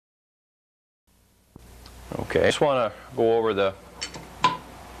Okay, I just want to go over the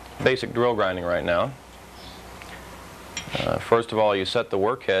basic drill grinding right now. First of all, you set the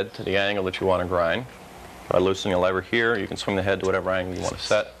workhead to the angle that you want to grind. By loosening a lever here, you can swing the head to whatever angle you want to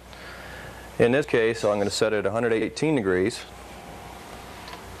set. In this case, I'm going to set it at 118 degrees.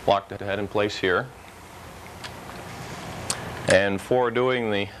 Lock the head in place here. And for doing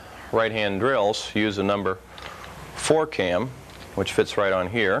the right hand drills, use the number 4 cam, which fits right on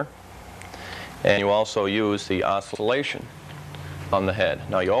here. And you also use the oscillation on the head.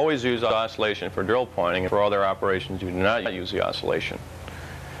 Now you always use oscillation for drill pointing, and for other operations you do not use the oscillation.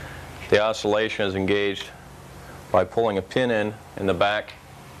 The oscillation is engaged by pulling a pin in the back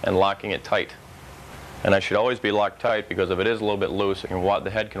and locking it tight. And that should always be locked tight, because if it is a little bit loose, the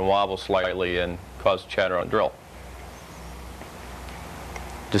head can wobble slightly and cause chatter on drill.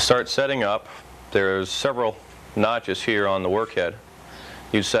 To start setting up, there's several notches here on the workhead.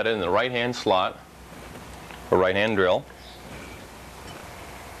 You set it in the right hand slot for right hand drill.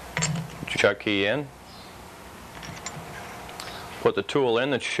 Put your chuck key in. Put the tool in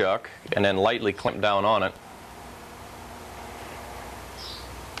the chuck and then lightly clamp down on it.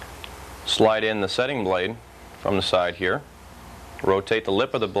 Slide in the setting blade from the side here. Rotate the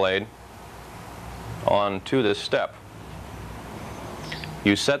lip of the blade onto this step.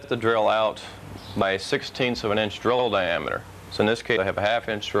 You set the drill out by 1/16 of an inch drill diameter. So in this case I have a 1/2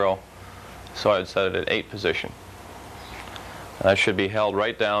 inch drill, so I'd set it at 8 position. And that should be held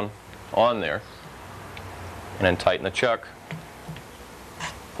right down on there. And then tighten the chuck,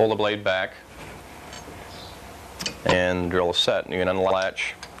 pull the blade back, and the drill is set. You can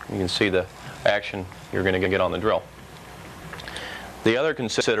unlatch, you can see the action you're going to get on the drill. The other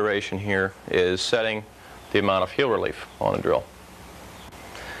consideration here is setting the amount of heel relief on a drill.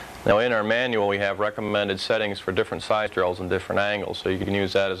 Now in our manual we have recommended settings for different size drills and different angles, so you can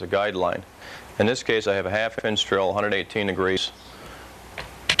use that as a guideline. In this case I have a 1/2 inch drill, 118 degrees.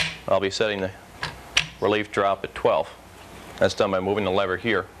 I'll be setting the relief drop at 12. That's done by moving the lever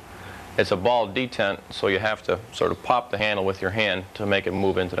here. It's a ball detent, so you have to sort of pop the handle with your hand to make it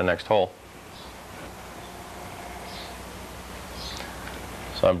move into the next hole.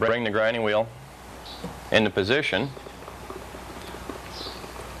 So I bring the grinding wheel into position.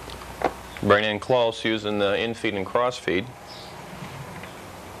 Bring it in close using the in-feed and cross-feed.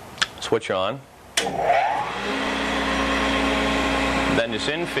 Switch on. Then just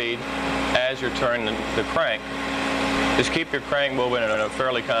in-feed as you're turning the crank. Just keep your crank moving at a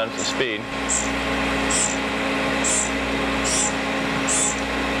fairly constant speed.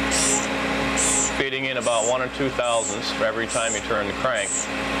 Feeding in about 1 or 2 thousandths for every time you turn the crank.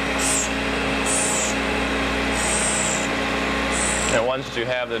 And once you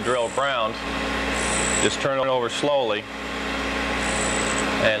have the drill ground, just turn it over slowly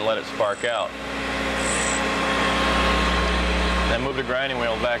and let it spark out. Then move the grinding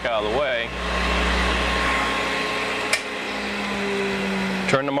wheel back out of the way.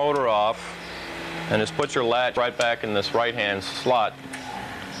 Turn the motor off and just put your latch right back in this right hand slot.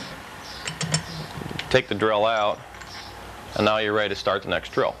 Take the drill out, and now you're ready to start the next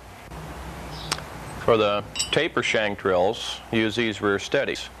drill. For the taper shank drills, use these rear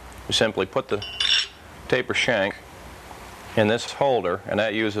steadies. You simply put the taper shank in this holder, and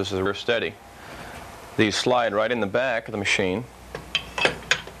that uses the rear steady. These slide right in the back of the machine,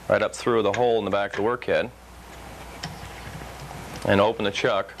 right up through the hole in the back of the workhead, and open the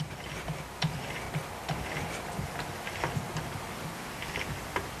chuck.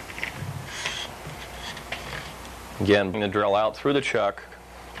 Again, bring the drill out through the chuck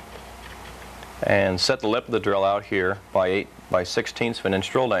and set the lip of the drill out here by 8 by 1/16 of an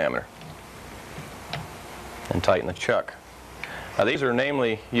inch drill diameter, and tighten the chuck. Now these are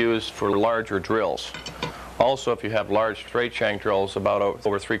namely used for larger drills. Also, if you have large straight shank drills about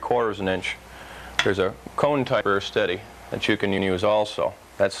over 3/4 an inch, there's a cone type rear steady that you can use also.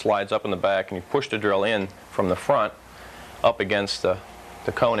 That slides up in the back, and you push the drill in from the front up against the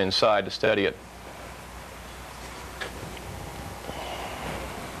cone inside to steady it.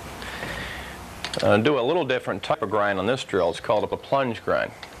 Do a little different type of grind on this drill. It's called a plunge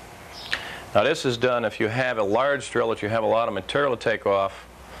grind. Now this is done if you have a large drill that you have a lot of material to take off,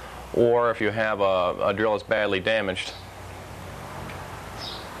 or if you have a drill that's badly damaged.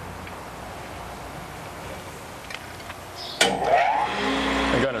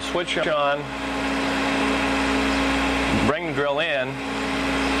 You're going to switch on, bring the drill in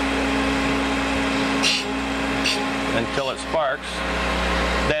until it sparks.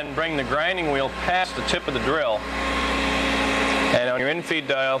 Then bring the grinding wheel past the tip of the drill, and on your in-feed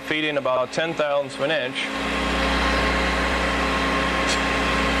dial, feed in about 10 thousandths of an inch.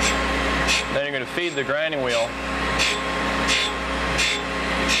 Then you're going to feed the grinding wheel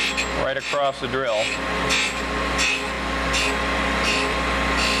right across the drill.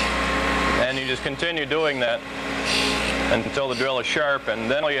 And you just continue doing that until the drill is sharp, and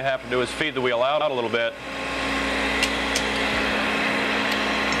then all you have to do is feed the wheel out a little bit,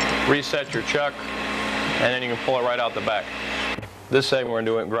 reset your chuck, and then you can pull it right out the back. This segment we're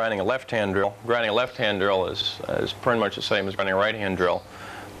doing grinding a left-hand drill. Grinding a left-hand drill is pretty much the same as grinding a right-hand drill.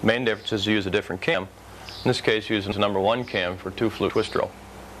 The main difference is you use a different cam. In this case, using the #1 cam for two-flute twist drill.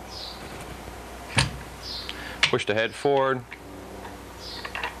 Push the head forward.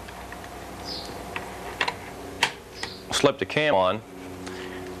 Slip the cam on,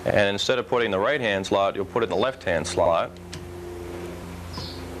 and instead of putting the right-hand slot, you'll put it in the left-hand slot.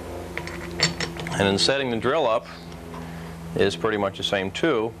 And in setting the drill up is pretty much the same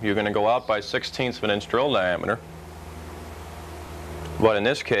too. You're going to go out by 1/16 of an inch drill diameter, but in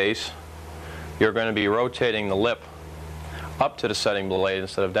this case you're going to be rotating the lip up to the setting blade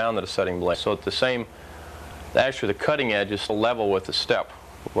instead of down to the setting blade, so at the same, actually the cutting edge is level with the step,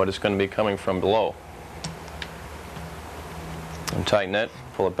 what is going to be coming from below. And tighten it,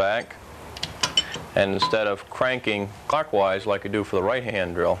 pull it back, and instead of cranking clockwise like you do for the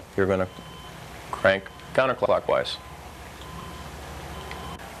right-hand drill, you're going to crank counterclockwise.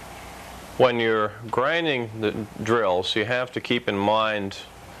 When you're grinding the drills, you have to keep in mind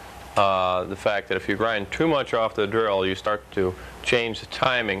the fact that if you grind too much off the drill, you start to change the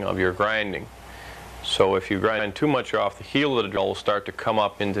timing of your grinding. So if you grind too much off, the heel of the drill will start to come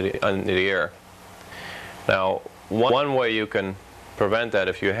up into the air. Now, one way you can prevent that,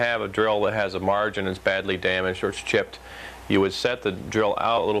 if you have a drill that has a margin that's badly damaged or it's chipped, you would set the drill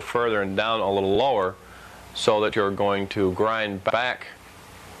out a little further and down a little lower so that you're going to grind back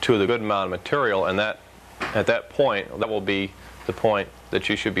to the good amount of material, and that at that point, that will be the point that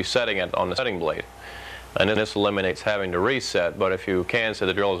you should be setting it on the setting blade. And then this eliminates having to reset, but if you can say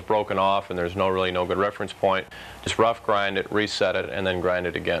the drill is broken off and there's really no good reference point, just rough grind it, reset it, and then grind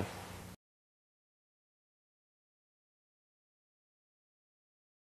it again.